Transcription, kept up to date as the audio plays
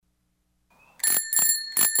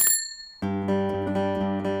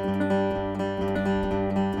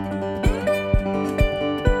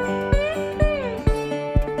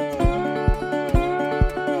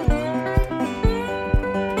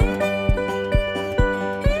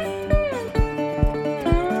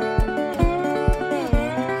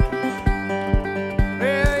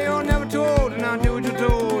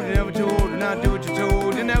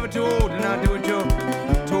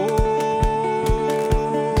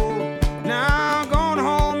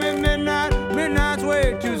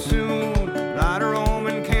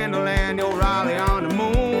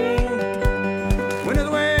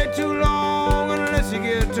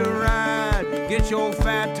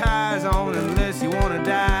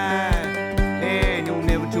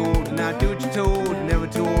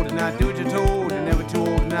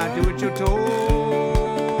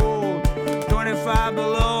told. 25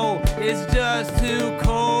 below, it's just too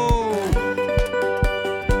cold.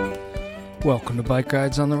 Welcome to Bike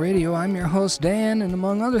Rides on the Radio. I'm your host, Dan, and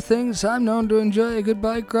among other things, I'm known to enjoy a good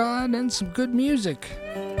bike ride and some good music.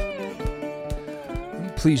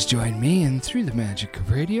 Please join me, and through the magic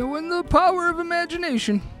of radio and the power of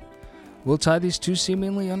imagination, we'll tie these two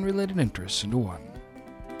seemingly unrelated interests into one.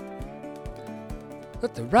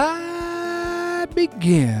 Let the ride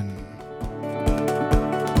begin.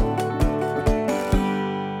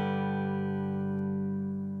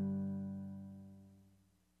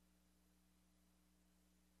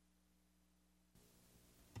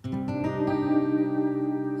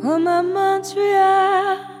 Oh, my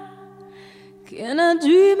Montreal, can I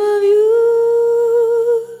dream of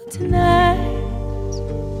you tonight?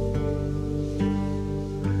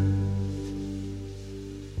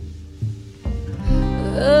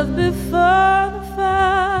 Of before the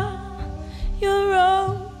fire, your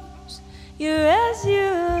rose, your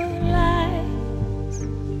azure light.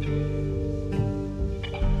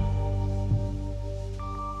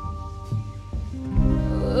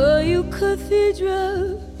 Oh, you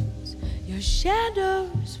cathedrals, your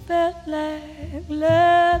shadows felt like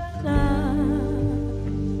love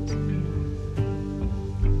lines.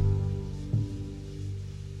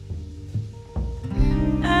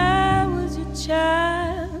 I was your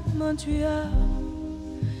child, Montreal.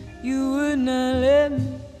 You would not let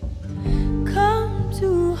me come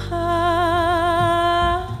too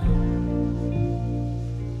high.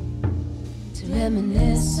 To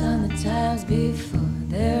reminisce on the times before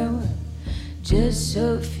there were just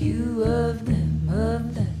so few of them.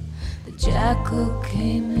 The jackal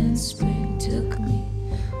came in spring, took me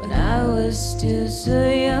when I was still so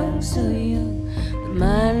young, so young. The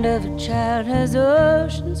mind of a child has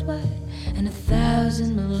oceans wide and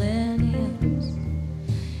 1,000 millenniums,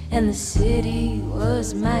 and the city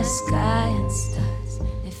was my sky and stars,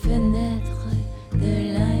 les fenêtres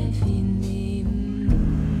de l'infini.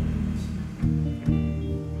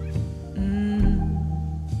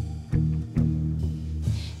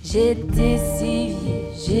 J'étais si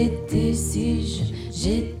vieux, j'étais si jeune,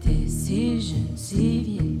 j'étais si jeune, si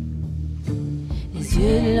vieux. Les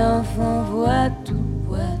yeux de l'enfant voient tout,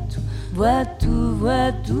 voient tout, voient tout,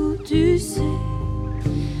 voient tout, tu sais.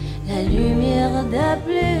 La lumière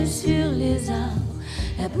d'appeler sur les arbres,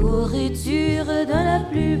 la pourriture dans la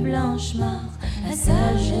plus blanche mare, la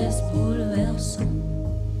sagesse bouleversant,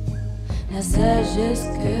 la sagesse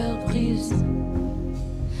cœur brisant.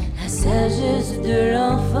 La sagesse de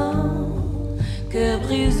l'enfant, cœur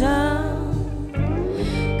brisant,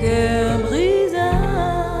 cœur brisant.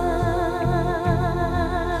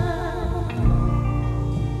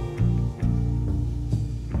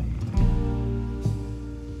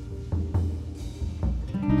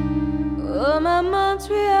 Oh, my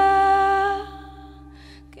Montreal,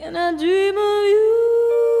 can I dream of you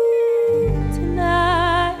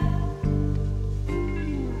tonight?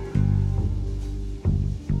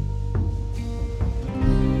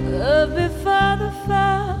 Before the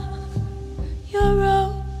fire, your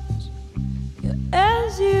rose, your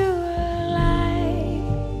azure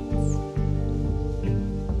lights.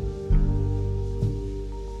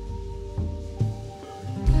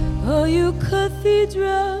 Oh, you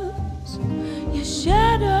cathedrals, your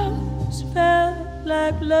shadows felt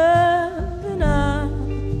like love and arms.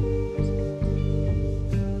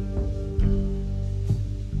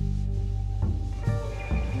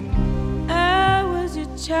 I was your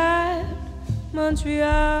child,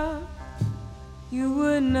 Montreal, you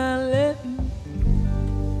would not let me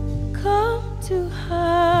come too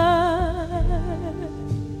high.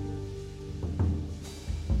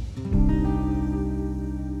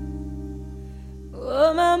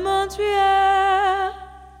 Oh, my Montreal,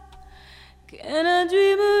 can I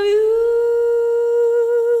dream of you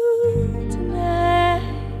tonight?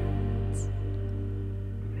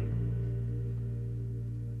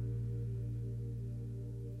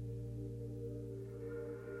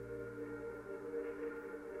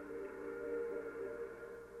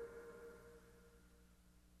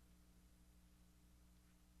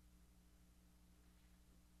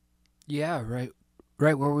 Yeah, right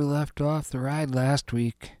where we left off the ride last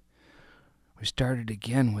week. We started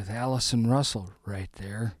again with Allison Russell right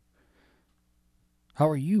there. How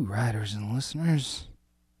are you, riders and listeners?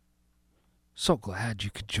 So glad you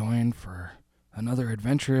could join for another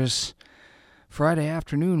adventurous Friday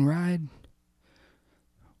afternoon ride.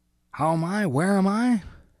 How am I? Where am I?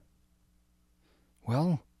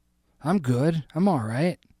 Well, I'm good. I'm all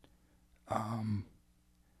right.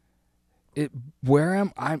 Where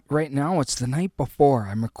am I right now? It's the night before.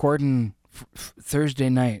 I'm recording Thursday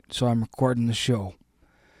night, so I'm recording the show.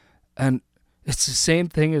 And it's the same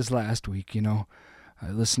thing as last week, you know. I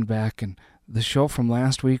listened back, and the show from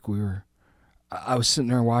last week, I was sitting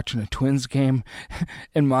there watching a Twins game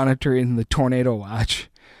and monitoring the tornado watch.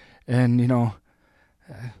 And, you know,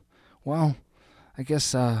 well, I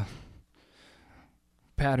guess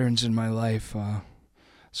patterns in my life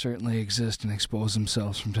certainly exist and expose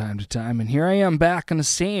themselves from time to time. And here I am back in the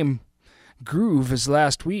same groove as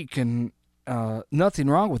last week, and nothing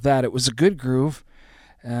wrong with that. It was a good groove.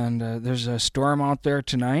 And there's a storm out there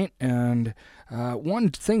tonight. And one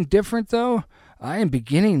thing different, though, I am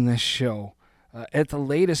beginning this show at the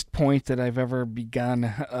latest point that I've ever begun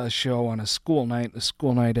a show on a school night. The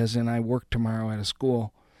school night as in I work tomorrow at a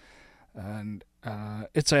school. And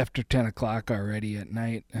it's after 10 o'clock already at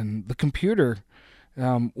night. And the computer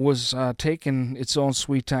was taking its own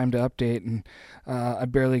sweet time to update, and I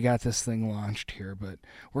barely got this thing launched here. But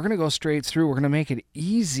we're going to go straight through. We're going to make it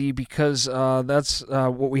easy because that's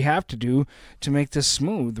what we have to do to make this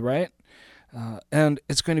smooth, right? And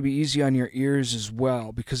it's going to be easy on your ears as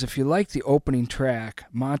well, because if you like the opening track,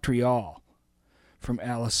 Montreal, from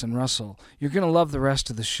Allison Russell, you're going to love the rest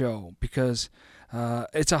of the show, because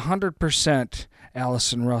it's 100%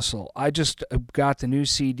 Allison Russell. I just got the new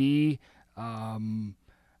CD,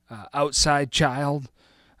 Outside Child,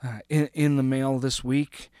 in the mail this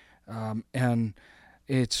week, and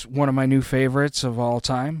it's one of my new favorites of all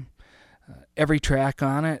time. Every track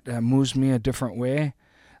on it moves me a different way.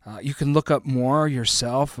 You can look up more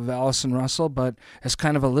yourself of Allison Russell, but as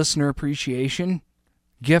kind of a listener appreciation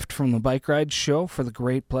gift from the Bike Ride Show for the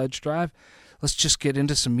Great Pledge Drive, let's just get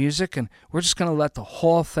into some music, and we're just going to let the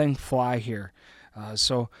whole thing fly here.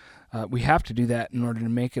 So we have to do that in order to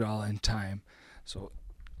make it all in time. So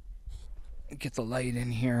get the light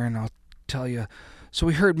in here, and I'll tell you. So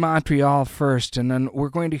we heard Montreal first, and then we're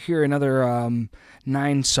going to hear another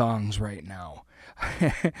 9 songs right now.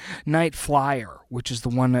 Night Flyer, which is the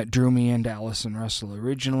one that drew me into Allison Russell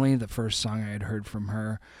originally, the first song I had heard from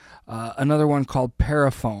her. Another one called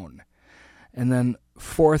Paraphone. And then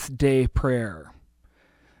Fourth Day Prayer.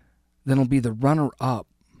 Then it'll be the runner-up.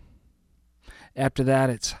 After that,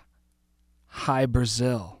 it's Hi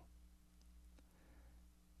Brazil.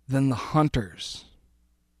 Then the Hunters.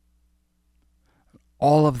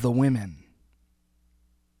 All of the Women.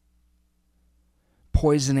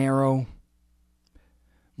 Poison Arrow.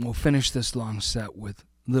 And we'll finish this long set with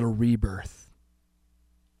Little Rebirth.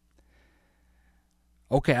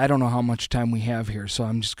 Okay, I don't know how much time we have here, so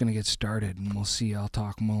I'm just going to get started, and we'll see. I'll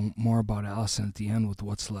talk more about Allison at the end with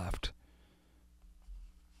what's left.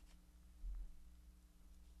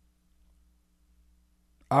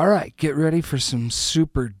 All right, get ready for some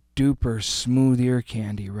super duper smooth ear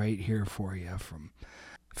candy right here for you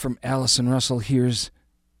from Allison Russell. Here's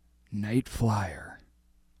Night Flyer.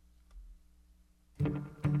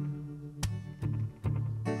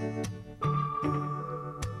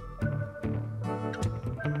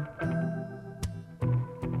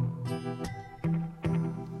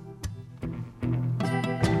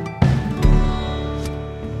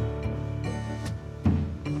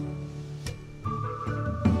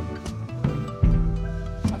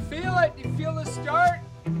 Start.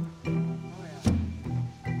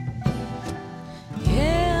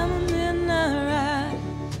 Yeah, I'm a midnight ride,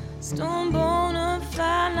 stone born of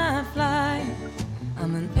fly, night fly.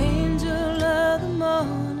 I'm an angel of the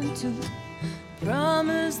morning too.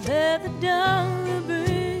 Promise that the dawn will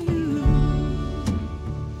bring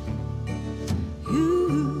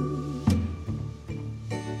you.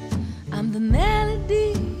 I'm the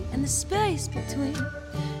melody and the space between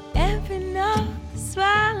every note the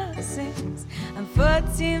swallow sings. I'm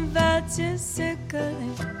 14 vultures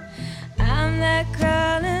circling. I'm that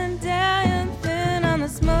crawling down thin on the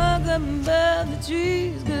smoke up above the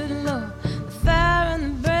trees. Good Lord, the fire on the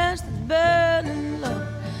branch that's burning low.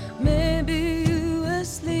 Maybe you were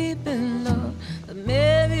sleeping, Lord, but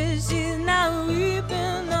maybe she's not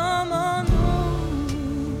weeping no more.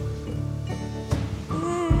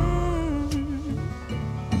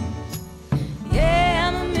 Yeah,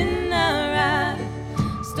 I'm a midnight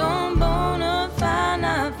ride, stone born of fire,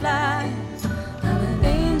 night fly. I'm an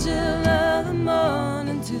angel of the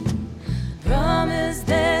morning too. Promise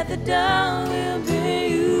that the dawn will be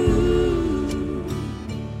you.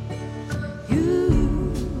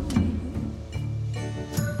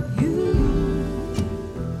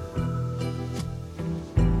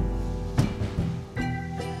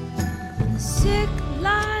 In the sick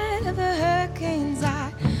light of a hurricane's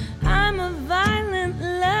eye, I'm a violent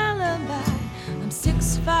lullaby. I'm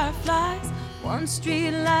 6 fireflies, 1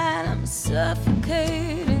 street light. I'm a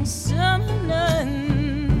suffocating summer night.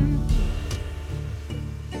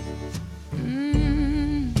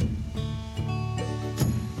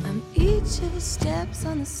 each of the steps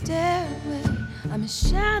on the stairway. I'm a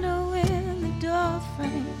shadow in the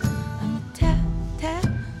doorframe. I'm the tap, tap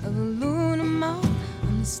of a lunar moth.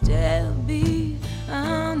 I'm the stale beat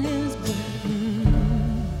on his breath.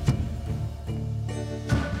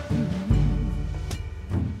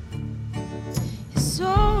 His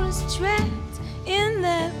soul is trapped in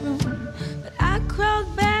that room, but I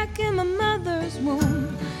crawled back in my mother's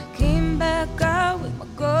womb. Came back out with my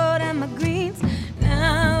gold and my greens.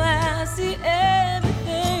 Now I see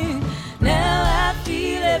everything. Now I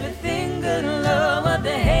feel everything. Good Lord, what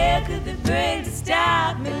the hell could they bring to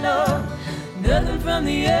stop me, Lord? Nothing from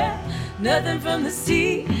the earth, nothing from the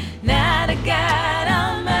sea. Not a God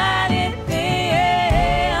Almighty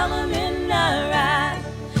thing. I'm a midnight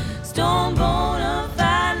rider, stone born on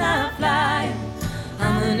fire, night flyer.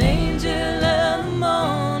 I'm an angel of the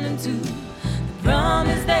morning too. The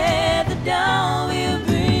promise that the dawn will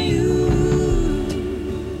bring you.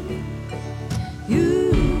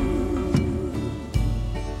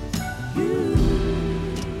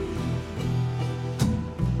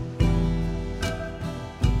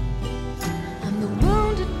 I'm the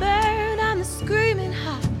wounded bird, I'm the screaming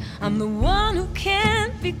heart. I'm the one who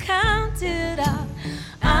can't be counted out.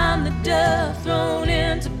 I'm the dove thrown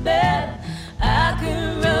into bed. I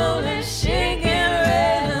can roll and shake and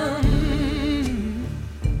rattle.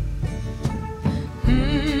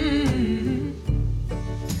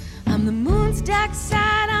 I'm the moon's dark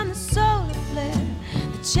side, I'm the solar flare.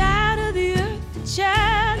 The child of the earth, the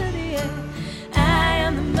child of the air. I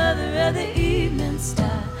am the mother of the evening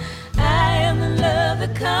star. I am the love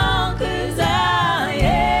that conquers all.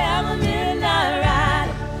 Yeah, I'm a midnight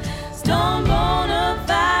rider, stone born of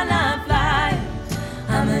fire, night flyer.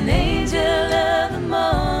 I'm an angel of the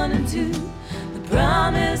morning too. The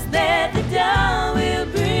promise that the dawn will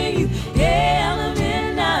bring you. Yeah, I'm a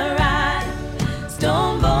midnight rider,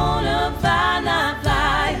 stone born of fire, night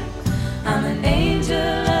flyer. I'm an angel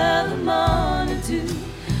of the morning too.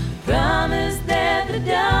 Promise that the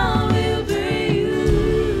dawn will bring you.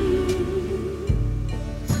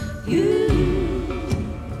 You.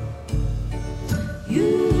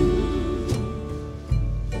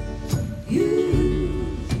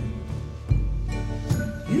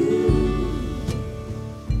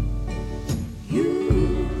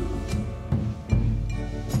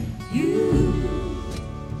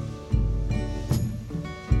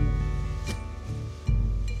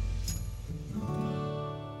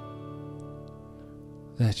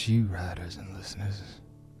 That's you, riders and listeners.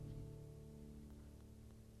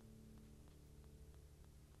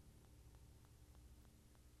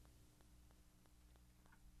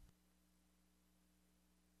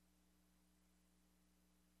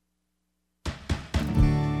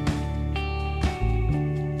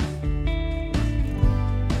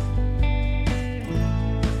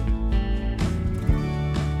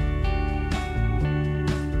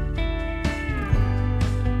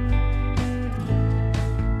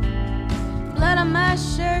 My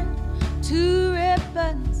shirt, 2 red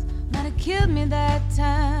buttons, might have killed me that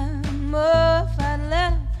time. Oh, if I'd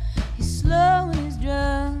let him, he's slow and he's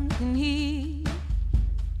drunk and he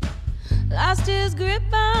lost his grip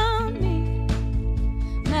on me.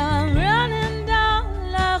 Now I'm running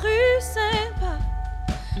down La Rue Saint-Paul,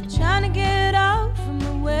 trying to get out from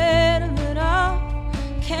the weight of it all.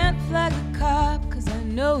 Can't flag the cop, cause I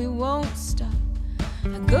know he won't stop.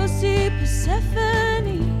 I go see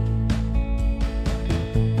Persephone.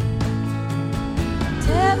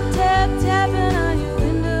 Tap, tap, tapping on your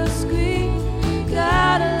window screen.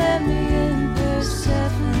 Gotta let me in,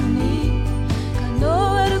 Persephone. Got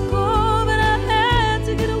nowhere to go, but I had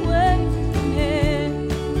to get away from here.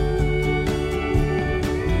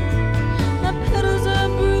 My petals are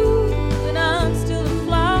bruised and I'm still a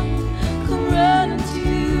flower. Come running to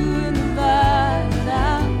you in the violet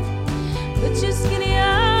hour. Put your skinny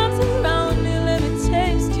arms around me, let me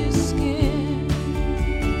taste your skin.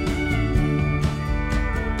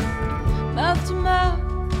 Mouth to mouth,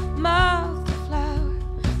 mouth the flower.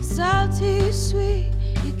 Salty, sweet,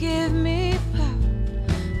 you give me power.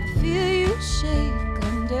 I feel you shake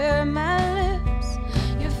under my lips.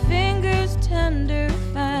 Your fingers tender,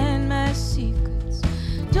 find my secrets.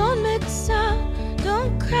 Don't make a sound,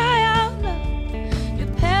 don't cry out loud.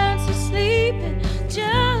 Your parents are sleeping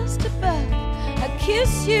just above. I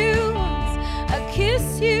kiss you once, I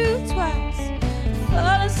kiss you twice.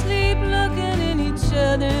 Fall asleep looking in each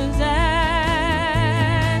other's eyes.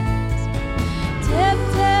 Tap,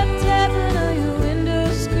 tap, tapping on your window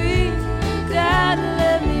screen. Gotta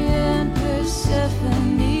let me in,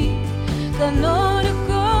 Persephone. Got nowhere to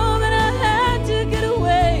go, but I had to get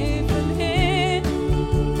away from here.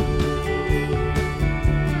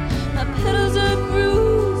 My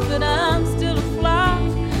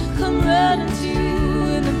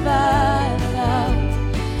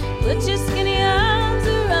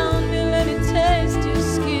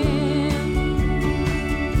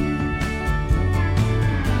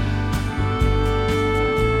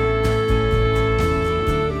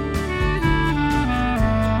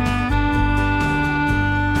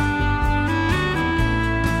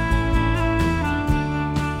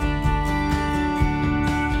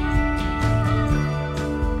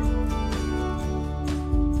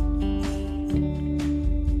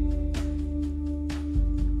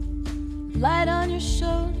your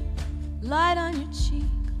shoulder, light on your cheek,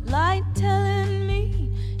 light telling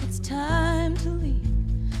me it's time to leave.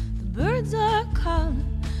 The birds are calling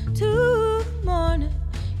to the morning,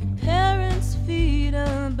 your parents' feet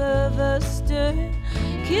above us stirring.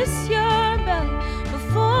 Kiss your belly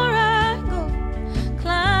before I go,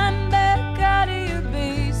 climb back out of your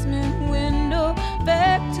basement window,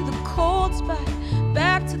 back to the cold spot,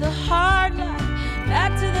 back to the hard light,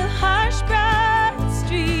 back to the harsh bright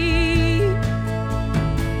street.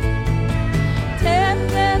 Tap,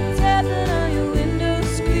 tap, tapping on your window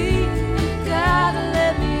screen. Gotta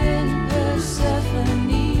let me in, Persephone.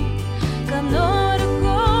 Got nowhere to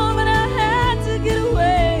go, but I had to get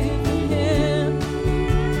away from him.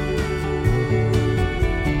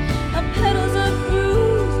 My petals are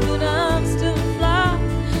bruised, but I'm still a fly.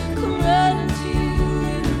 Come running to you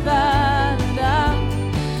in the violet out.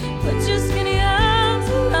 Put your skinny arms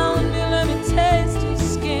around me, let me taste your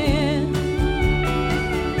skin.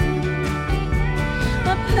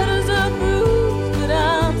 My petals are bruised, but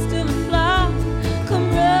I'm still a fly. Come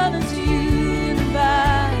running to you in the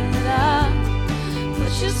violet out.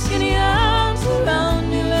 Put your skinny arms around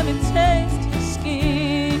me, let me taste your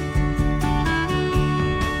skin.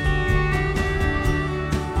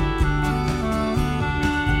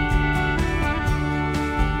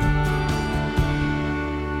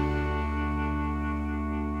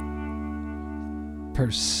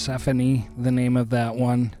 Persephone, the name of that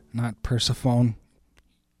one, not Persephone.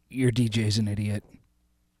 Your DJ's an idiot.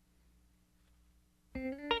 I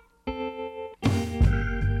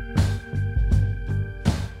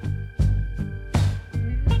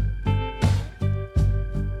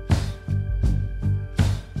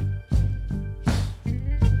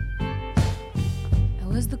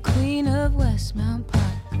was the queen of Westmount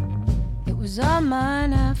Park. It was all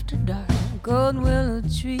mine after dark. Gold willow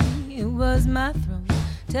tree, it was my throne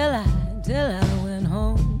till I went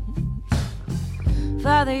home.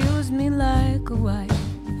 Father used me like a wife.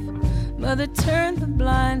 Mother turned the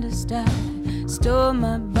blindest eye. Stole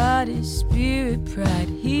my body, spirit, pride.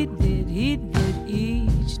 He did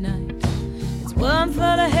each night. It's one for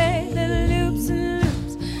the hay that loops and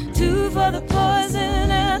loops, two for the poison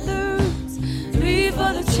at the roots, three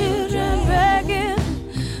for the children begging,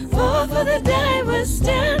 four for the day we're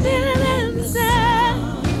standing inside.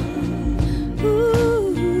 Ooh.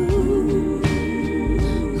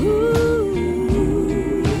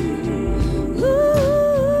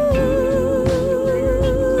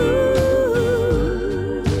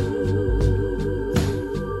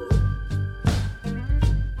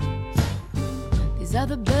 These are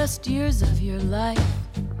the best years of your life.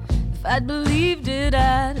 If I'd believed it,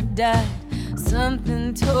 I'd have died.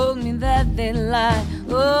 Something told me that they lied.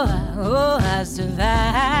 Oh, I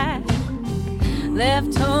survived.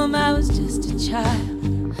 Left home, I was just a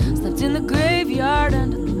child. Slept in the graveyard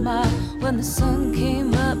under the mile. When the sun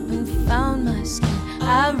came up and found my skin,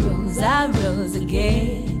 I rose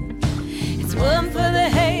again. It's one for the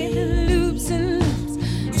hay that loops and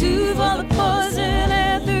loops, two for the poison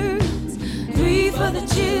and the roots, three for the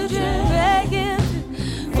children begging,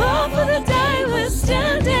 four for the day we're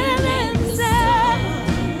standing inside.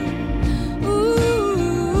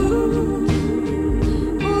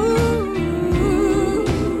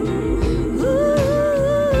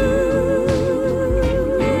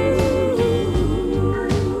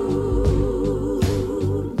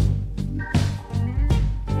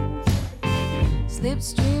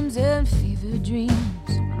 Slipstreams and fever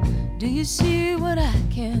dreams. Do you see what I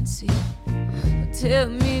can't see? Tell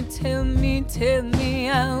me,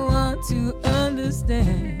 I want to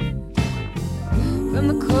understand. From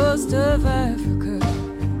the coast of Africa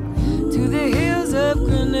to the hills of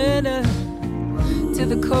Grenada to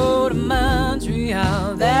the cold of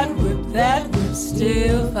Montreal, that whip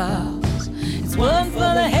still falls. It's one for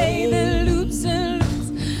the hay that loops and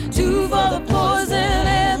loops, two for the poison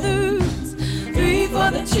and the roots, three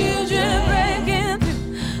for the children breaking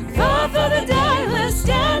through, four for the day we're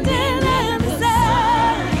standing inside.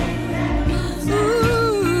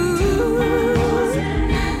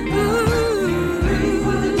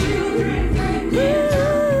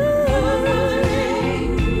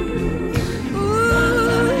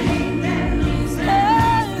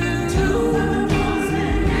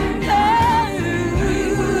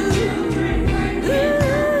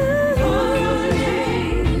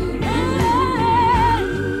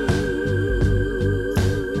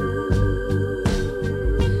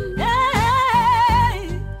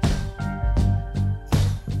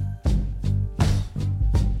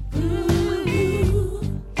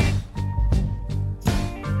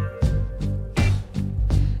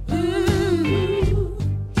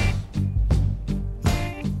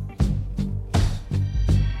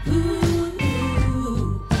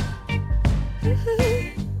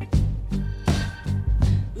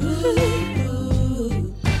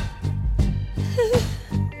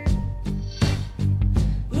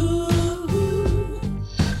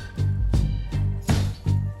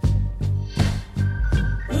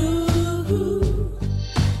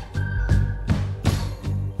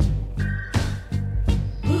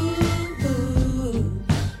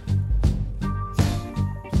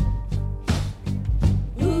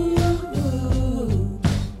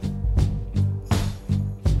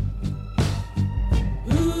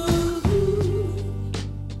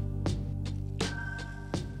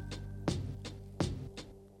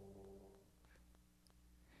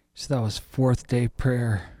 So that was Fourth Day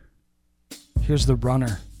Prayer. Here's The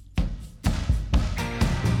Runner.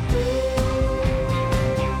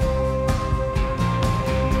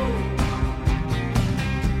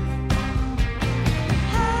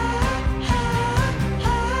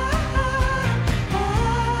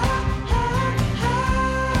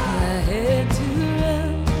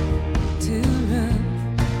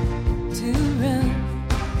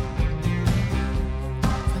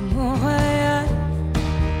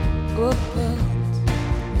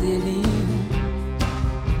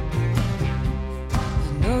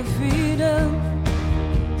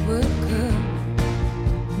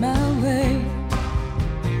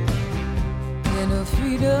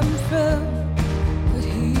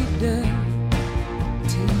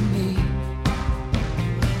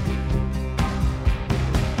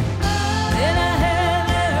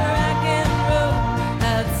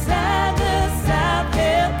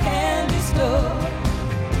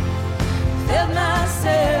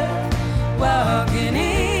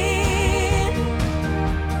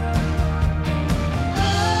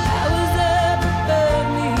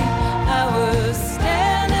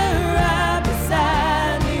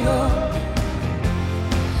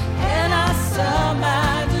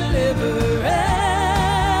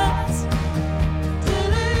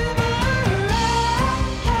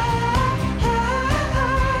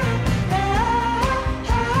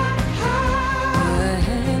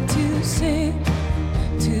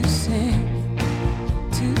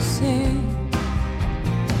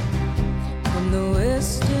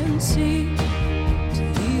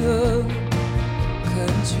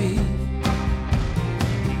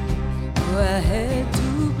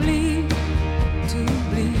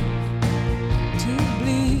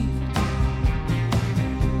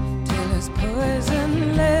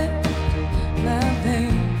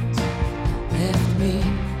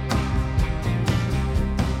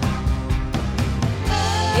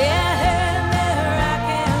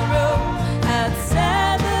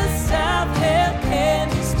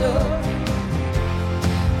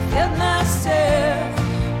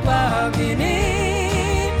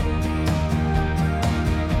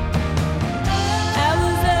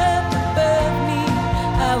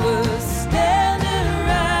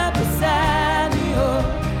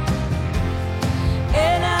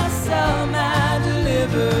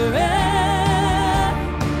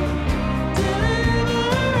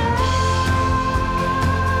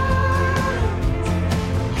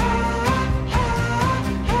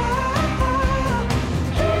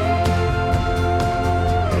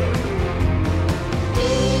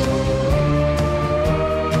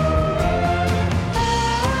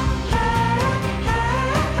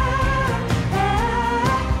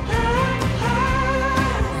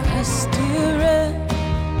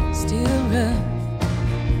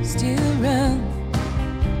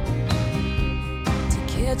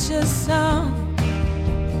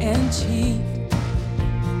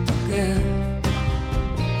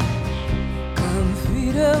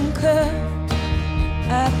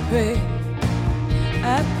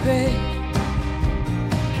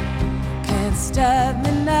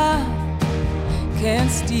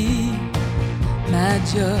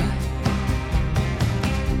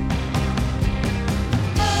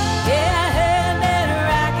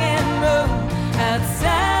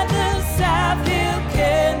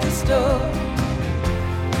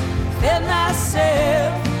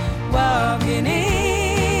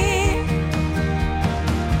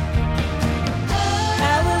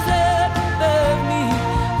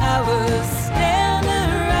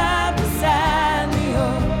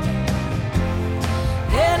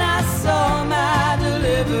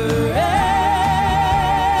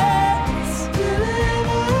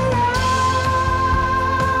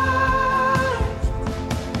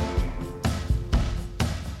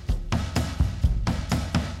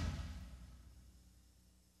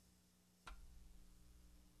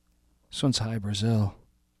 This one's High Brazil.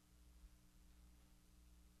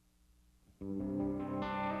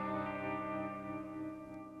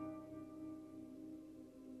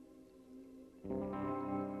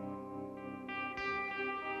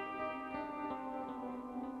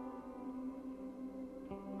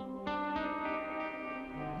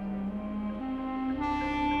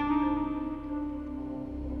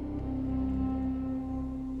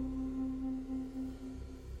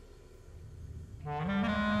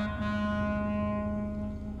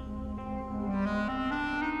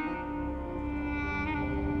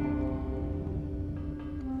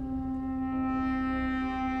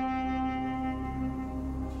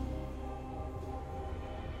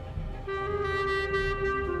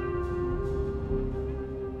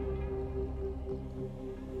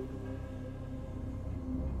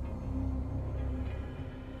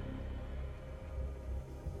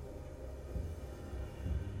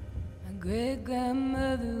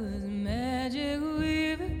 great-grandmother was a magic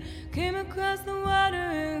weaver, came across the water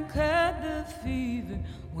and caught the fever.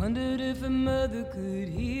 Wondered if her mother could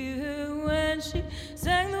hear her when she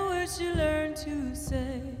sang the words she learned to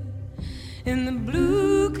say. In the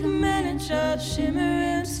blue Comanche chart,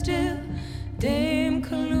 shimmering still, Dame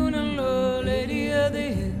Kaluna, Lord Lady of the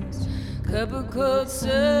Hills, cup of cold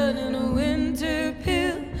sun and a winter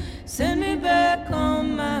pill, send me back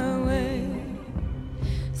on my way.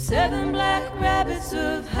 7 black rabbits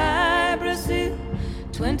of high Brazil,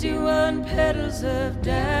 21 petals of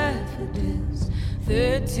daffodils,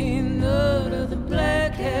 13th note of the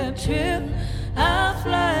black-hat trill, I'll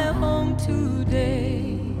fly home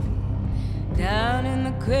today. Down in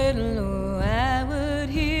the cradle, oh, I would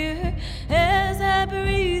hear her as I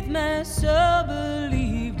breathed. My soul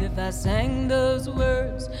believed if I sang those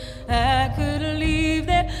words, I could leave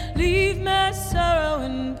there, leave my sorrow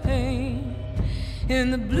and pain. In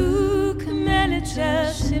the blue Comanche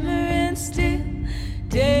child, shimmering still,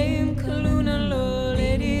 Dame Kaluna, Lord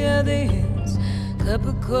Lady of the Hills, cup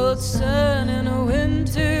of cold sun and a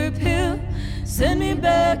winter pill, send me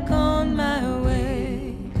back on my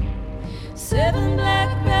way. 7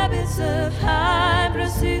 black rabbits of high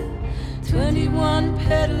Brazil, 21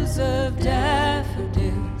 petals of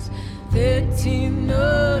daffodils, 13th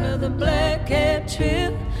note of the black-cap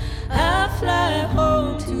trill, I'll fly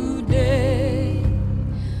home today.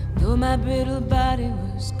 Though my brittle body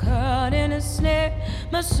was caught in a snare,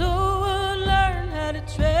 my soul would learn how to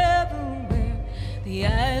travel where the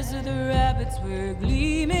eyes of the rabbits were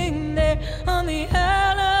gleaming there on the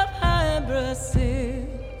Isle of High Brazil.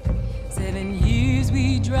 7 years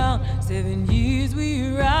we drown, 7 years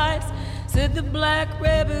we rise, said the black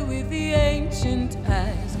rabbit with the ancient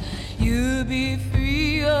eyes. You'll be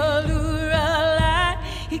free, or lure a lie,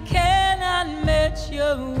 he cannot match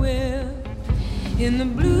your will. In the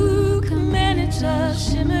blue Comanche,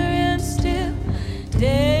 shimmering still,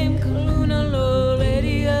 Dame Kaluna, Lord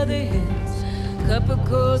Lady of the Hills, cup of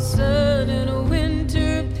cold sun and a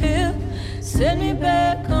winter pill, send me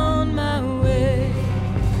back on my way.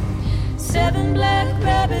 7 black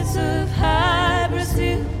rabbits of high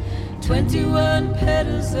Brazil, 21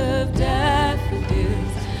 petals of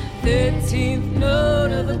daffodils, 13th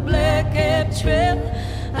note of the black-cap trail,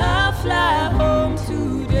 I'll fly home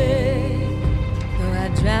today. Though I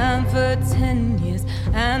drowned for 10 years,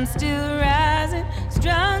 I'm still rising,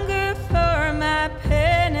 stronger for my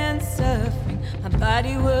pain and suffering. My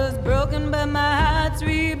body was broken, but my heart's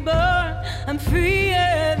reborn. I'm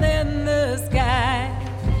freer than the sky.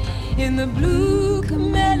 In the blue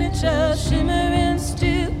Comanche, shimmering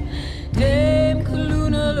still, Dame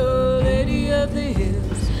Kaluna, Lord Lady of the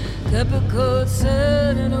Hills, cup of cold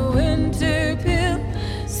sun and a winter pill,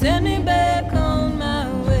 send me back on my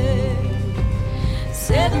way.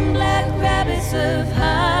 7 black rabbits of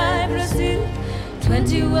high Brazil,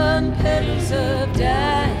 21 petals of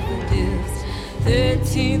daffodils,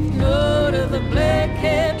 13th note of the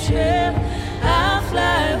black-cap trail, I'll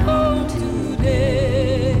fly home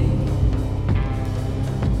today.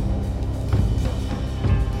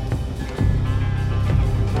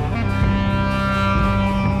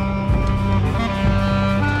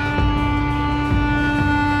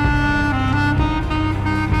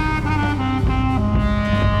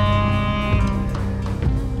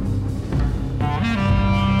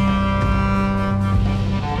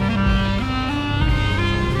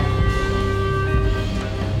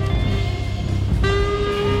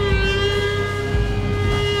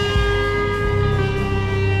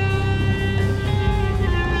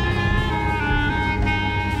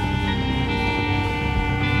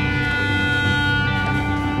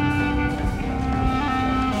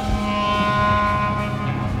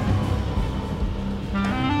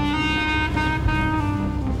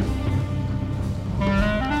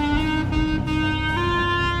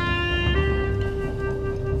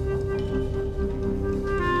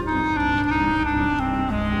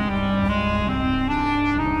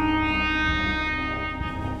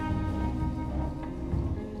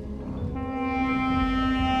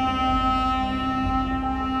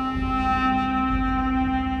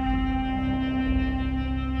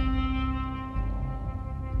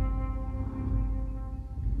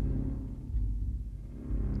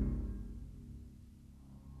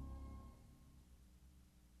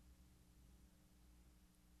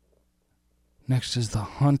 Next is the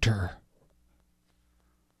hunter.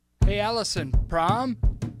 Hey, Allison, prom?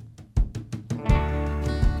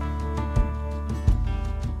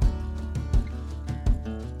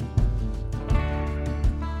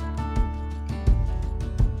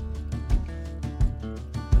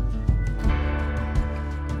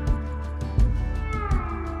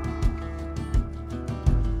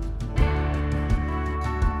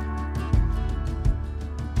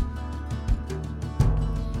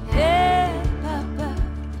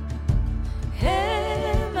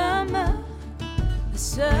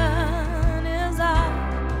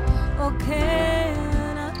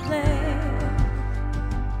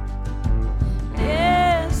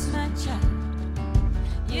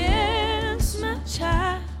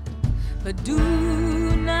 but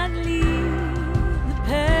do not leave the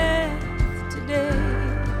path today.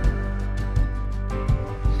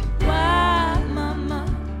 Why, Mama?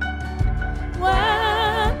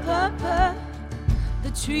 Why, Papa?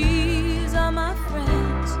 The trees are my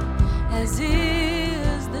friends, as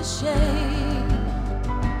is the shade.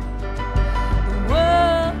 The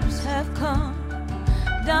wolves have come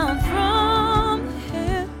down from the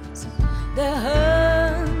hills. They're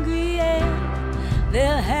hungry and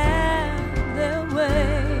they'll have their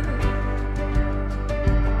way.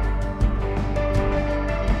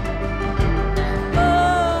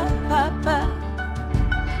 Oh, Papa,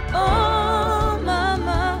 oh,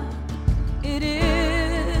 Mama, it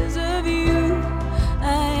is of you I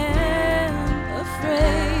am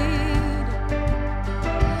afraid.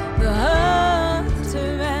 The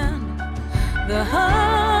hunter and the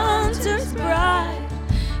hunter's bride,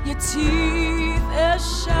 your teeth as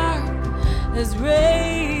sharp as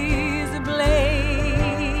razor blades.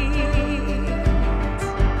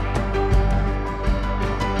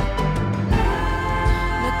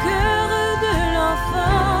 Le cœur de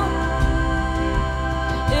l'enfant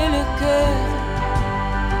et le cœur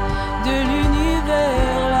de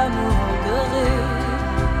l'univers, l'amour doré.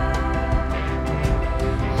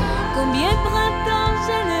 Combien de printemps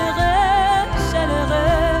généreux,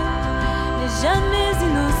 chaleureux, n'est jamais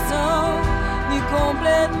innocent ni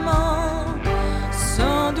complètement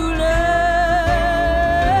sans douleur.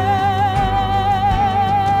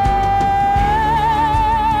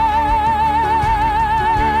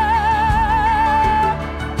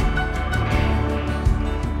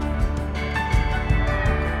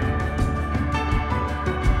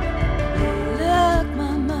 Look,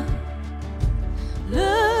 Mama,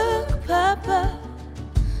 look, Papa,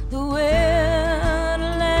 the wildlands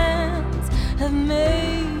have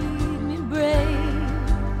made me brave.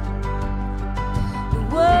 The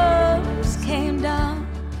wolves came down,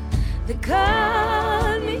 they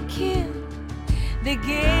called me kin, they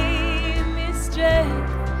gave me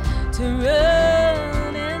strength to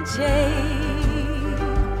run and chase.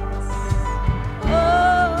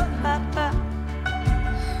 Oh, Papa,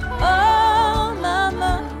 oh,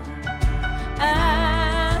 Mama, I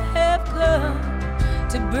have come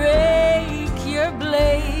to break your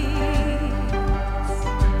blades.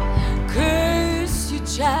 Curse you,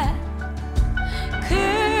 child,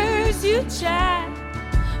 curse you, child.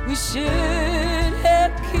 We should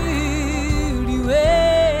have killed you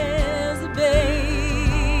as a babe.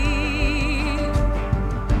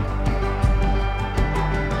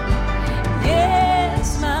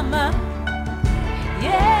 Yes, Mama,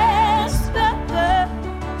 yes, Papa,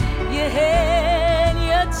 you had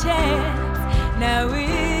your chance, now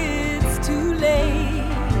it's too late.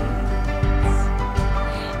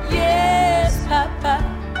 Yes, Papa,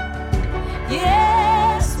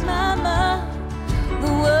 yes, Mama,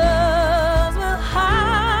 the wolves will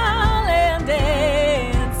howl and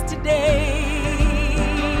dance today.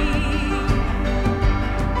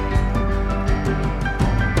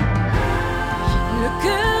 Le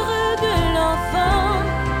cœur de l'enfant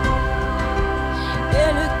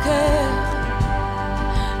et le cœur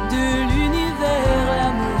de l'univers,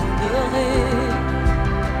 l'amour doré.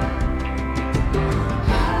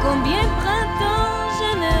 Combien de printemps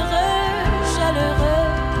généreux, chaleureux,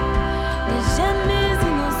 n'est jamais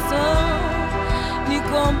innocent, ni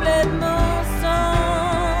complètement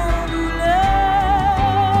sans douleur.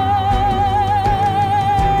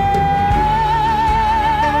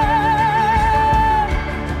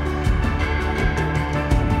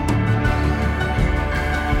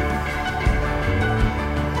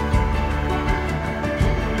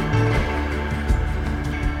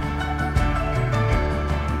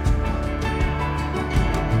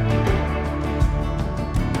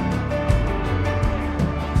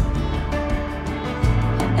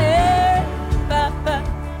 Hey, Papa,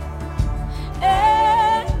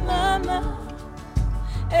 hey, Mama,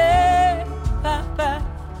 hey, Papa,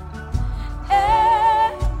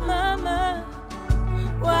 hey, Mama,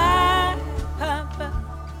 why, Papa,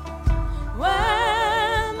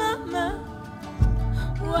 why, Mama,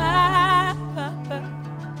 why, Papa,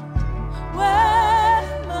 why,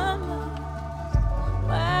 Mama,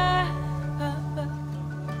 why, Papa,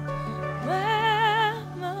 why,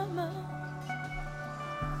 Mama.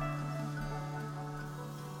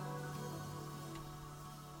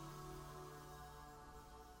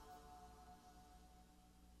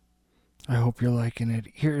 I hope you're liking it.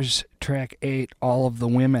 Here's track 8, All of the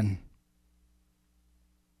Women.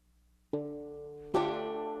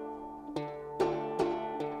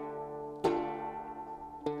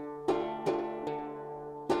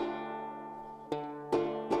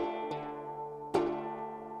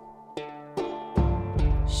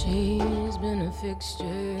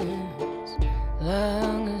 fixtures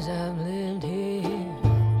long as I've lived here.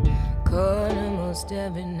 Corner most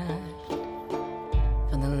every night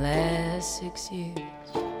for the last 6 years.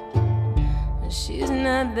 When she's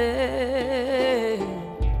not there,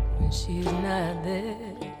 when she's not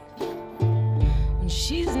there, when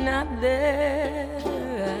she's not there,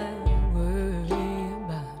 I worry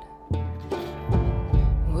about it,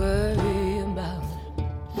 worry about it.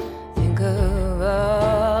 Think of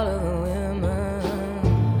all of the women,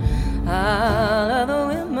 all of the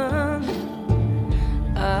women,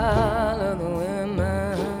 all of the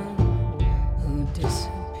women who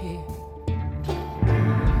disappear,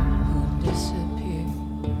 who disappear.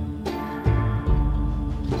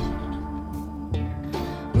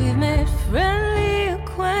 We've made friendly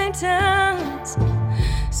acquaintance.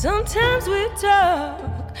 Sometimes we talk.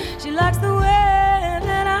 She likes the way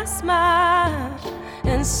that I smile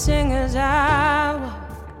and sing as I walk.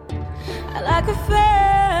 I like a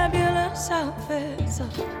fabulous outfit, so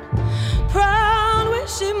proud when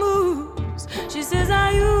she moves. She says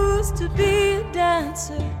I used to be a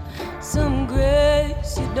dancer. Some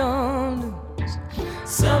grace you don't lose,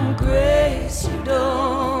 some grace you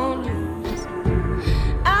don't lose.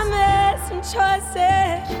 I made some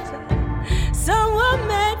choices, some were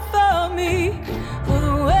made for me, for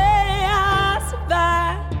the way I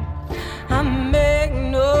survived. I make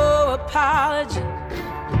no apology.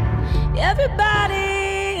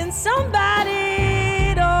 Everybody and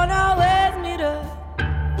somebody don't always meet up.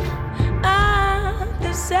 I'm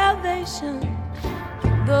the salvation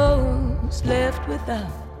for those left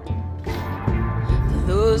without, for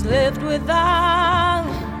those left without,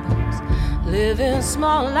 those living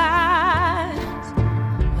small lives.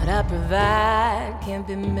 What I provide can't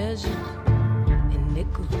be measured in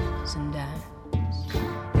nickels and dimes,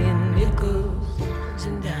 in nickels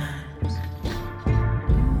and dimes.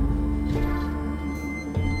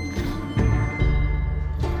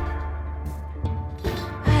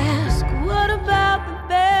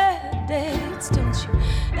 Dates, don't you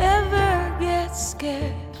ever get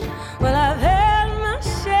scared? Well, I've had my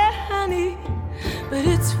share, honey, but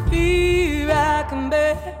it's fear I can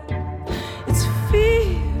bear. It's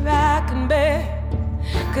fear I can bear.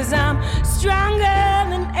 'Cause I'm stronger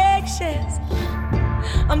than eggshells,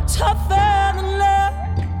 I'm tougher than luck.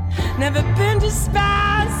 Never been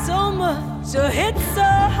despised so much, or hit so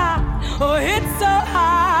hard, or hit so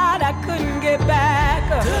hard I couldn't get back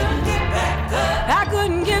up. Couldn't get back up. I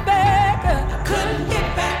couldn't get back up. I couldn't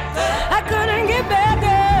get back up. I couldn't get back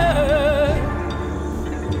up.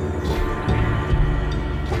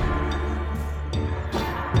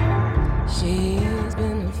 She's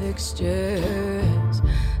been a fixture as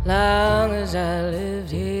long as I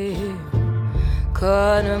lived here.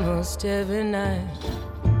 Caught her most every night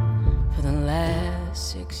for the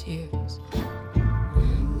last 6 years.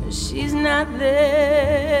 But she's not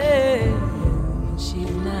there.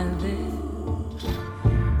 She's not there.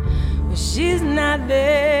 But she's not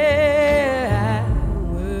there. I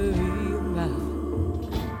worry about.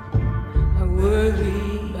 I worry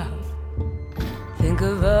about. Think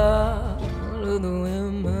of all of the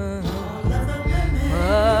women. All of the women.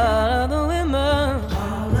 All of the women.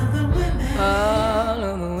 All of the women. All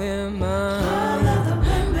of the women.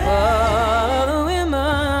 All of the women.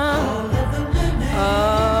 All of the women.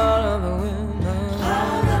 All of the women. All of the women. All of the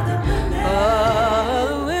women. All of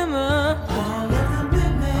the women. All of the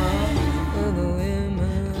women. All of the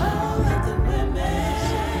women.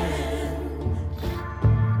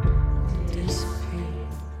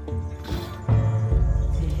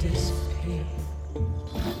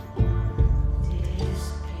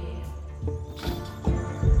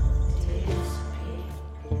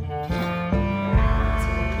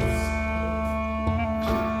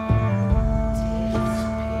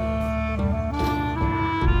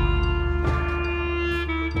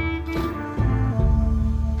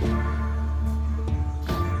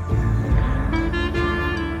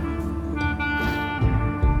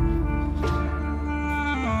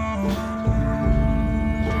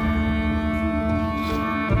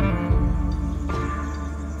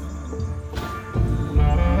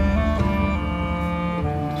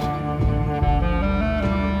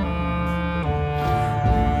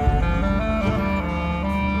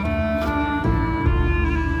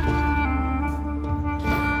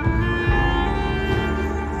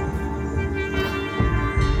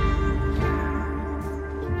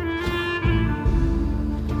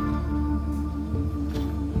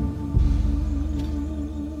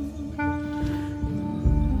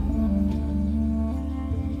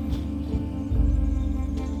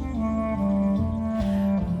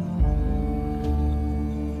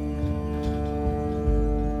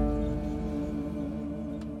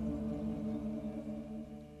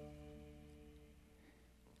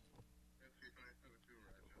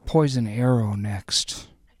 Poison Arrow next.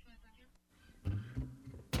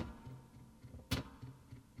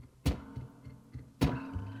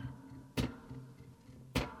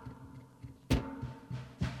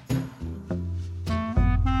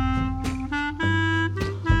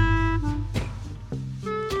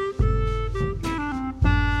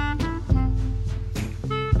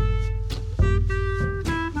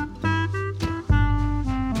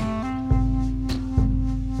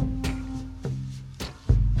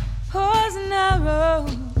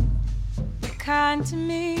 Kind to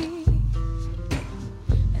me,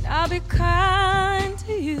 and I'll be kind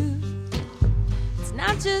to you. It's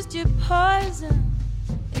not just your poison,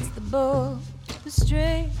 it's the bow, the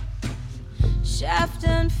string, shaft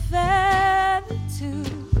and feather too.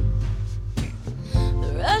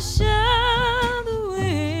 The rush of the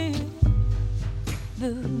wind,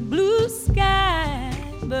 the blue sky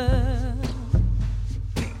bird,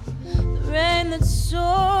 the rain that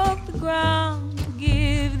soaked the ground to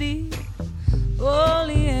give thee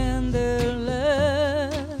oleander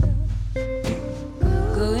love.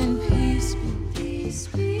 Go in peace,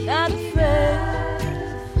 not afraid.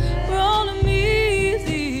 Roll 'em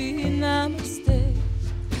easy, namaste.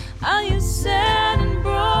 All you sad and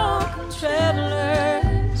broken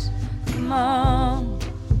travelers, come on.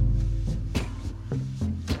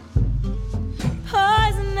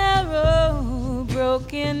 Poison arrow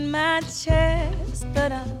broke in my chest,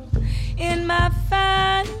 but I'm in my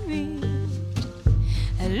finery.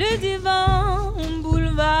 Le divan,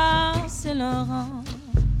 boulevard Saint-Laurent,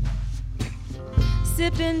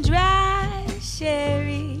 sipping dry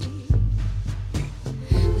sherry.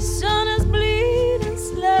 The sun is bleeding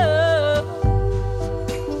slow.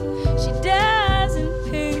 She dies in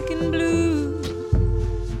pink and blue.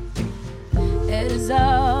 Ed's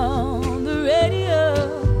on the radio,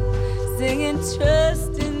 singing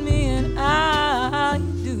trust in me and all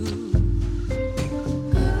you do.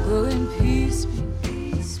 Go in peace,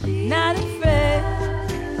 not afraid.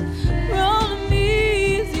 Roll 'em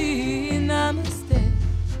easy, namaste.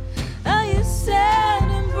 Are you sad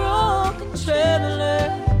and broken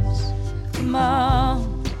travelers? Come on.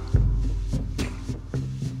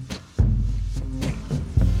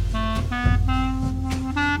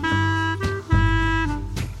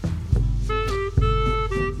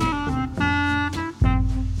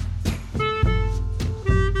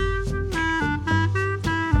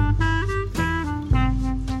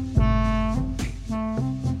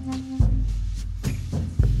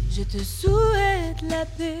 Je te souhaite la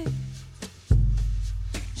paix,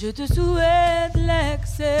 je te souhaite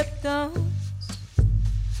l'acceptance,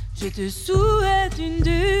 je te souhaite une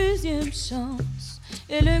deuxième chance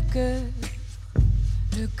et le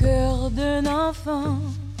cœur d'un enfant.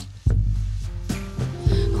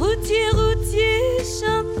 Routier, routier,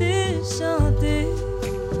 chantez, chantez,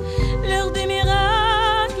 l'heure des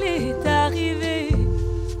miracles est arrivée.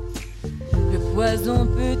 Le poison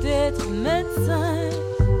peut être médecin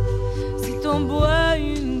si t'en bois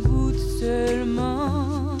une goutte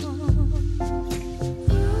seulement.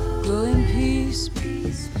 Go in peace,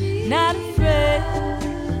 not afraid.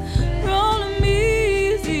 Roll 'em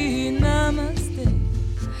easy, namaste.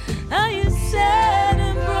 Are you sad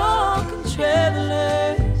and broken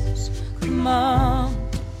travelers? Come on.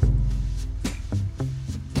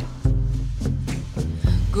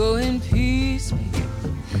 Go in peace,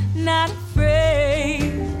 not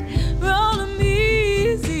afraid. Roll 'em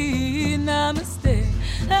easy, namaste.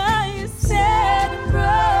 Are you sad and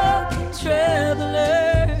broken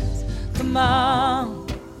travelers? Come on.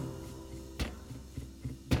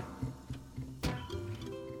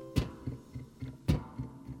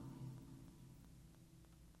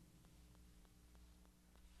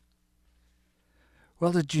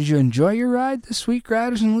 Well, did you enjoy your ride this week,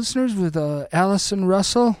 riders and listeners, with Allison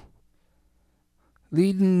Russell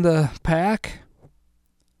leading the pack?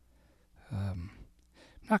 I'm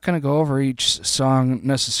not going to go over each song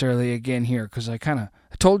necessarily again here because I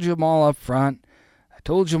told you them all up front. I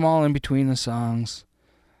told you them all in between the songs.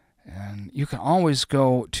 And you can always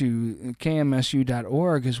go to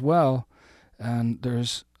kmsu.org as well. And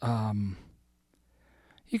there's...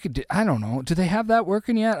 I don't know, do they have that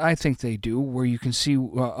working yet? I think they do, where you can see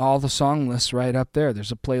all the song lists right up there.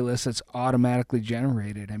 There's a playlist that's automatically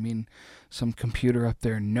generated. I mean, some computer up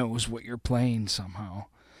there knows what you're playing somehow.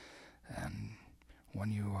 And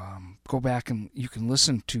when you go back and you can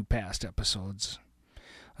listen to past episodes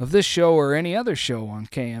of this show or any other show on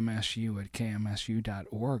KMSU at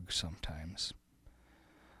kmsu.org sometimes.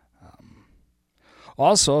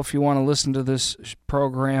 Also, if you want to listen to this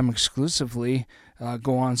program exclusively,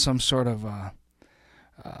 go on some sort of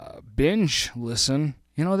binge listen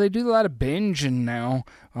You know, they do a lot of binging now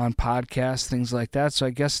on podcasts, things like that, so I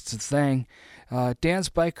guess it's a thing.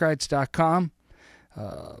 dancebikerides.com.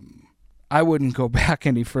 I wouldn't go back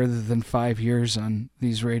any further than 5 years on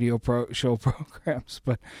these radio show programs,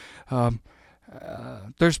 but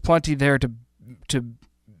there's plenty there to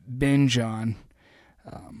binge on,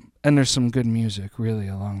 and there's some good music really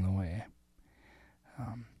along the way.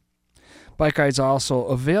 Bike Rides also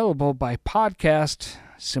available by podcast.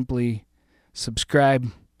 Simply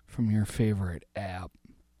subscribe from your favorite app.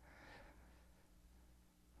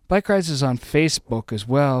 Bike Rides is on Facebook as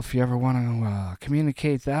well if you ever want to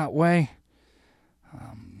communicate that way.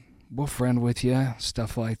 We'll friend with you,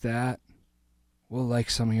 stuff like that. We'll like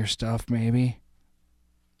some of your stuff, maybe.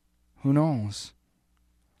 Who knows?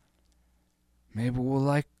 Maybe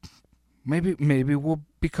we'll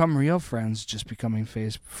become real friends just becoming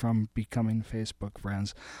Facebook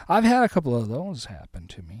friends. I've had a couple of those happen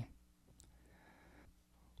to me.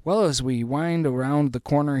 Well, as we wind around the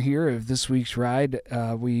corner here of this week's ride,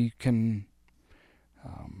 we can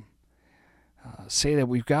say that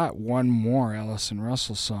we've got one more Allison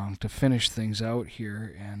Russell song to finish things out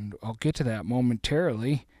here, and I'll get to that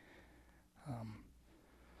momentarily.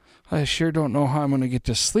 I sure don't know how I'm going to get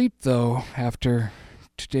to sleep, though, after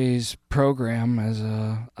today's program, as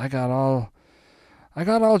I got all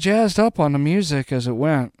jazzed up on the music as it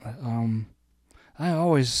went. I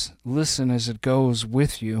always listen as it goes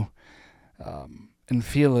with you, and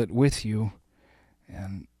feel it with you,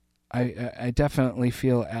 and I definitely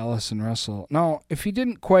feel Allison Russell. Now, if you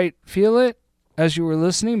didn't quite feel it as you were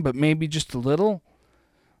listening, but maybe just a little,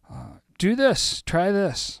 do this, try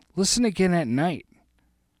this, listen again at night.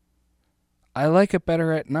 I like it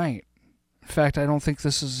better at night. In fact, I don't think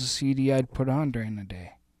this is a CD I'd put on during the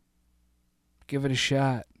day. Give it a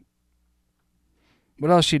shot.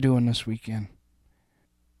 What else you doing this weekend?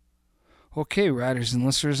 Okay, riders and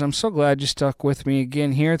listeners, I'm so glad you stuck with me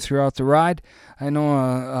again here throughout the ride. I know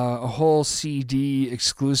a whole CD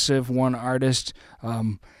exclusive, one artist,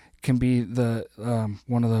 can be the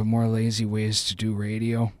one of the more lazy ways to do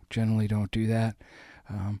radio. Generally don't do that.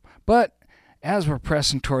 But as we're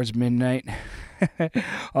pressing towards midnight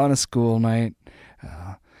on a school night,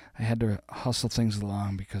 I had to hustle things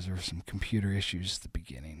along because there were some computer issues at the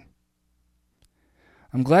beginning.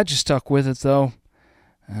 I'm glad you stuck with it, though.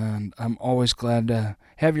 And I'm always glad to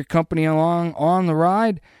have your company along on the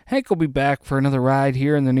ride. Hank will be back for another ride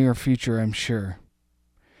here in the near future, I'm sure.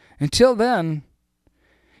 Until then,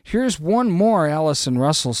 here's one more Allison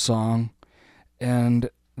Russell song. And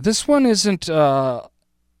this one isn't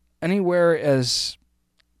anywhere as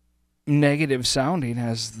negative sounding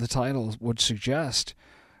as the title would suggest.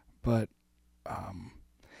 But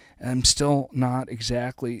I'm still not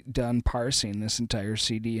exactly done parsing this entire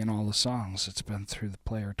CD and all the songs. It's been through the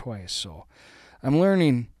player twice, so I'm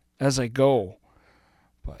learning as I go.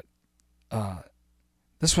 But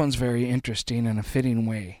this one's very interesting in a fitting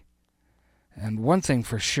way. And one thing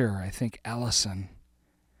for sure, I think Allison,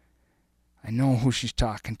 I know who she's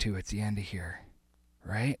talking to at the end of here,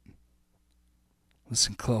 right?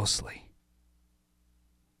 Listen closely.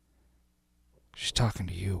 She's talking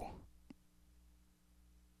to you.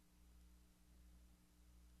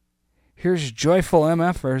 Here's Joyful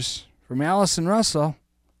MFers from Allison Russell.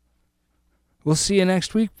 We'll see you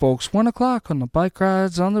next week, folks. 1 o'clock on the Bike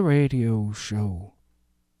Rides on the Radio show.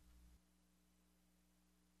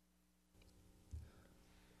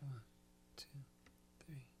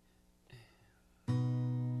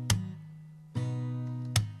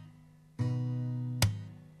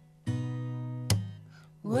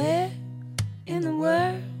 Where in the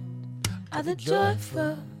world are the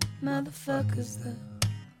joyful motherfuckers, the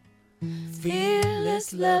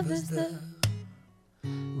fearless lovers, the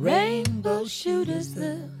rainbow shooters,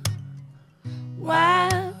 the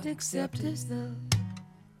wild acceptors, the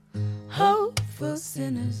hopeful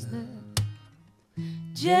sinners, the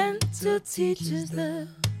gentle teachers, the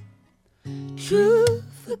true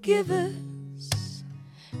forgivers,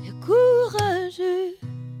 les courageux,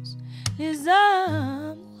 les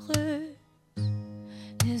amoureux,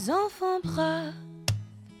 les enfants braves,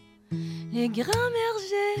 les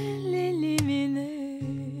grands-mères, les lumineuses.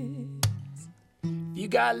 You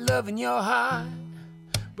got love in your heart,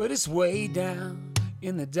 but it's way down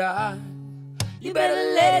in the dark. You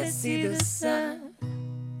better let it see the sun.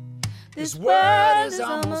 This world is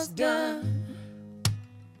almost done.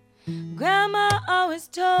 Grandma always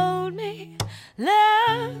told me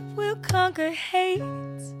love will conquer hate.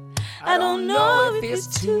 I don't know if it's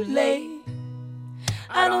too late.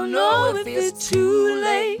 I don't know if it's too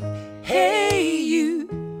late. Hey you,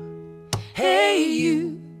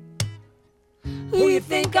 Who you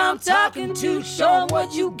think I'm talking to? Show 'em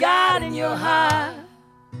what you got in your heart.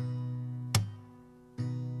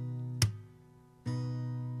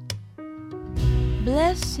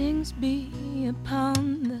 Blessings be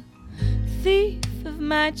upon the thief of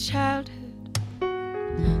my childhood,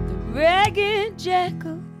 the ragged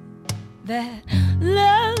jackal, that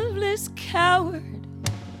loveless coward.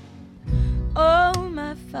 Oh,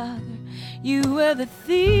 my father, you were the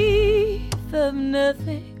thief of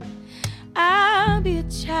nothing. I'll be a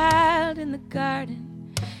child in the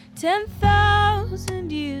garden,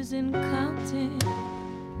 10,000 years in counting.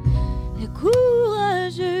 Les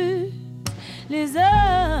courageux, les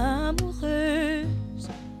amoureuses,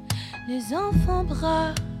 les enfants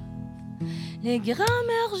braves, les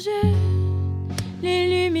grands-mères jeunes, les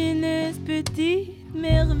lumineuses petites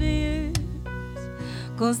merveilleuses,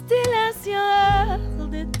 constellation hors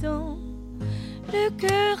de temps, le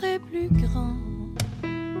cœur est plus grand,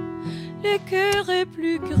 le cœur est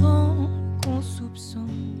plus grand qu'on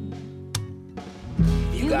soupçonne.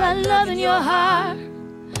 You got love in your heart,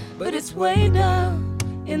 but it's way down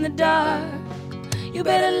in the dark. You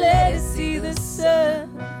better let it see the sun.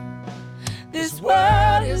 This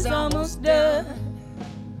world is almost done.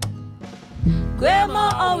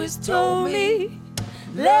 Grandma always told me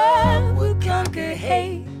love will conquer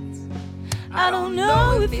hate. I don't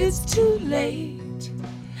know if it's too late.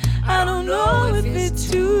 I don't know if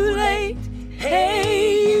it's too late.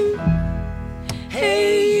 Hey you,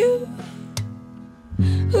 hey you.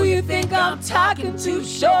 Who you think I'm talking to?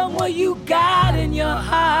 Show 'em what you got in your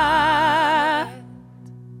heart.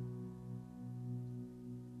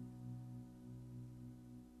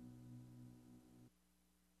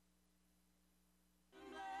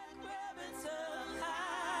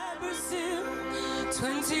 Brazil,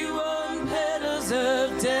 21 petals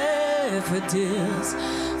of daffodils,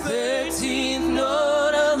 13th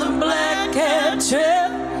note of the black cat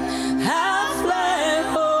trip. I fly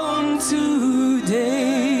home today.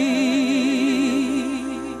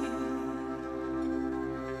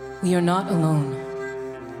 We are not alone.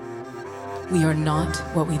 We are not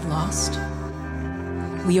what we've lost.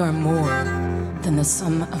 We are more than the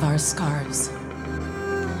sum of our scars.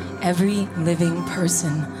 Every living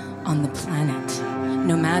person on the planet,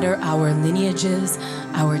 no matter our lineages,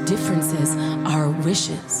 our differences, our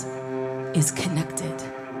wishes, is connected.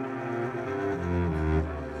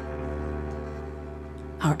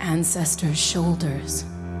 Our ancestors' shoulders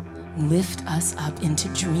lift us up into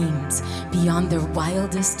dreams beyond their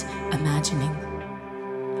wildest imagining.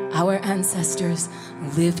 Our ancestors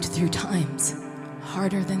lived through times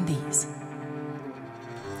harder than these.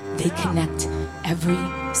 They connect every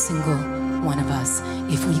single one of us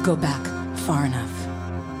if we go back far enough.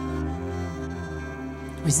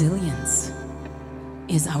 Resilience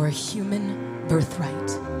is our human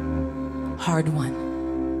birthright, hard-won.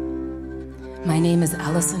 My name is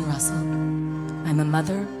Allison Russell. I'm a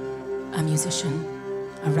mother, a musician,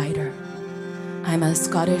 a writer. I'm a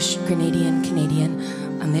Scottish, Grenadian, Canadian,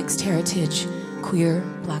 a mixed heritage, queer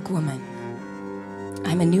Black woman.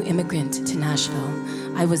 I'm a new immigrant to Nashville.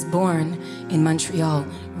 I was born in Montreal,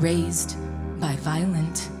 raised by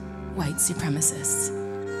violent white supremacists.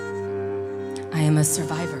 I am a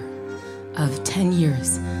survivor of 10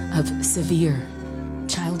 years of severe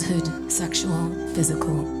childhood sexual,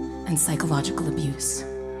 physical, and psychological abuse.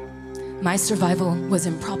 My survival was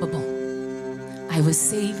improbable. I was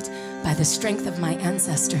saved by the strength of my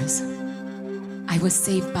ancestors. I was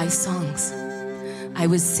saved by songs. I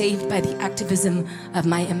was saved by the activism of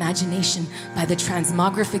my imagination, by the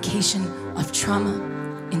transmogrification of trauma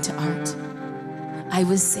into art. I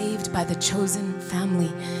was saved by the chosen family,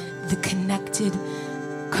 the connected,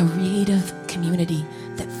 creative community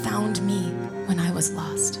that found me when I was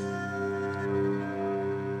lost.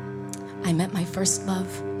 I met my first love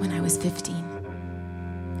when I was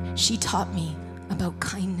 15. She taught me about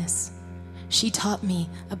kindness. She taught me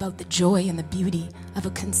about the joy and the beauty of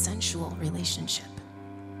a consensual relationship.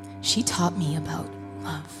 She taught me about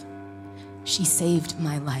love. She saved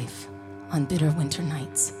my life on bitter winter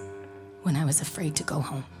nights when I was afraid to go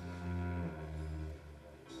home.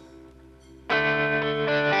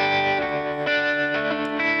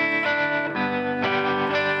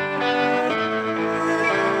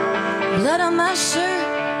 Blood on my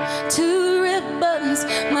shirt, 2 red buttons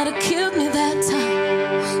might have killed me that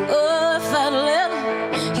time. Oh, if I'd let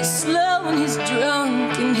him, he's slow and he's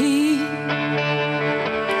drunk and he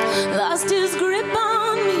lost his grip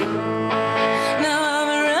on me. Now I'm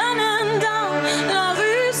running down la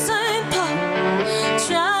rue Saint Paul,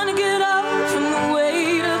 trying to get out from the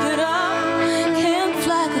weight of it all. Can't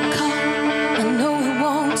fly the car, I know it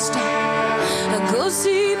won't stop. I go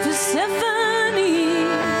see Persephone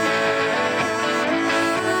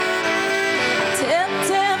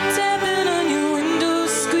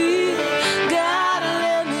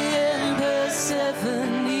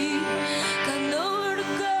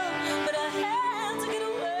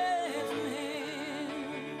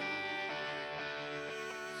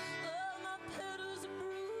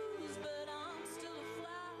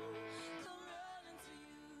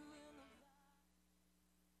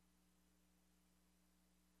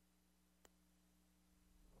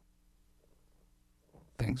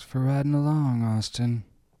Thanks for riding along, Austin.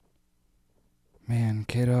 Man,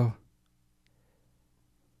 kiddo.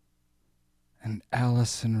 And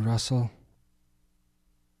Allison Russell.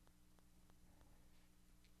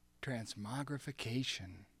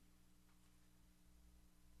 Transmogrification.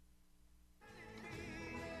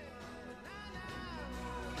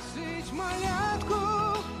 Сидь,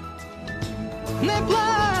 малятку, не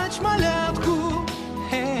плач, малятку.